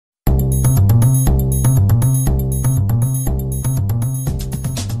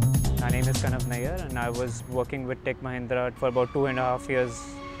was working with Tech Mahindra for about 2.5 years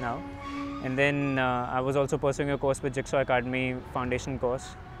now. And then I was also pursuing a course with Jigsaw Academy foundation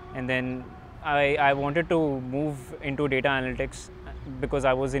course. And then I wanted to move into data analytics because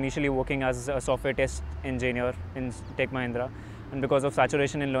I was initially working as a software test engineer in Tech Mahindra. And because of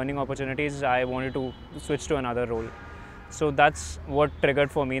saturation in learning opportunities, I wanted to switch to another role. So that's what triggered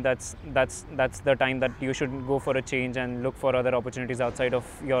for me. That's the time that you should go for a change and look for other opportunities outside of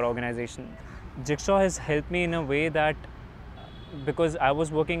your organization. Jigsaw has helped me in a way that because I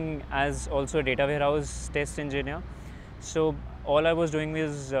was working as also a data warehouse test engineer, so all I was doing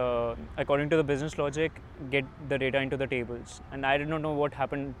is, according to the business logic, get the data into the tables, and I did not know what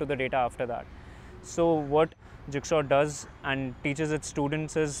happened to the data after that. So what Jigsaw does and teaches its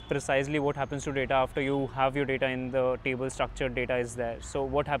students is precisely what happens to data after you have your data in the table, structured data is there. So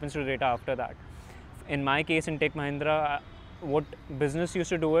what happens to the data after that? In my case in Tech Mahindra, what business used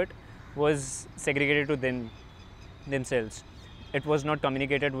to do it was segregated to themselves. It was not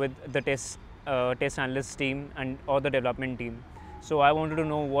communicated with the test analyst team and or the development team. So I wanted to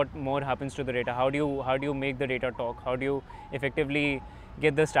know what more happens to the data. How do you make the data talk? How do you effectively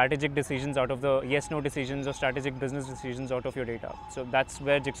get the strategic decisions out of the yes/no decisions or strategic business decisions out of your data? So that's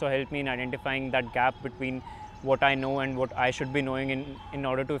where Jigsaw helped me in identifying that gap between what I know and what I should be knowing in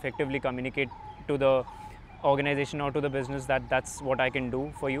order to effectively communicate to the organization or to the business that that's what I can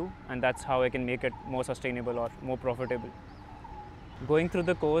do for you, and that's how I can make it more sustainable or more profitable. Going through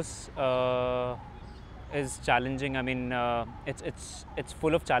the course is challenging. I mean, it's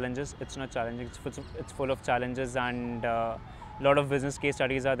full of challenges. It's not challenging. It's full of challenges, and a lot of business case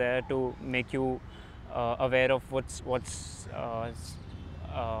studies are there to make you aware of what's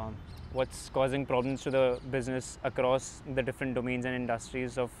causing problems to the business across the different domains and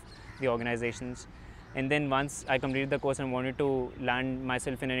industries of the organizations. And then once I completed the course and wanted to land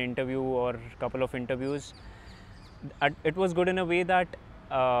myself in an interview or a couple of interviews, it was good in a way that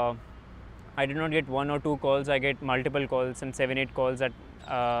I did not get 1 or 2 calls. I get multiple calls and 7-8 calls that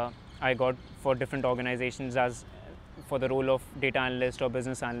I got for different organizations as for the role of data analyst or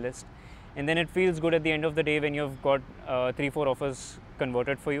business analyst. And then it feels good at the end of the day when you've got 3-4 offers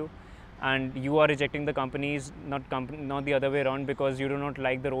converted for you, and you are rejecting the companies, not the other way around, because you do not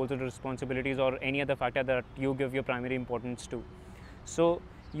like the roles or responsibilities or any other factor that you give your primary importance to. So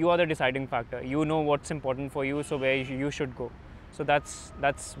you are the deciding factor. You know what's important for you, so where you should go. So that's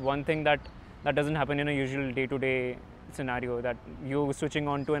one thing that doesn't happen in a usual day-to-day scenario, that you switching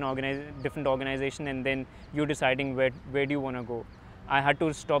on to an different organization and then you deciding where do you want to go. I had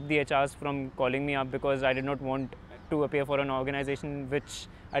to stop the HRs from calling me up because I did not want to appear for an organization which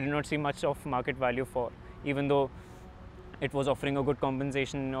I did not see much of market value for, even though it was offering a good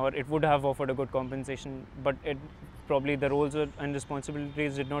compensation, or it would have offered a good compensation, but probably the roles and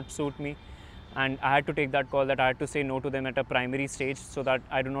responsibilities did not suit me, and I had to take that call that I had to say no to them at a primary stage so that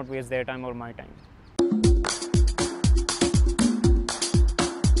I do not waste their time or my time.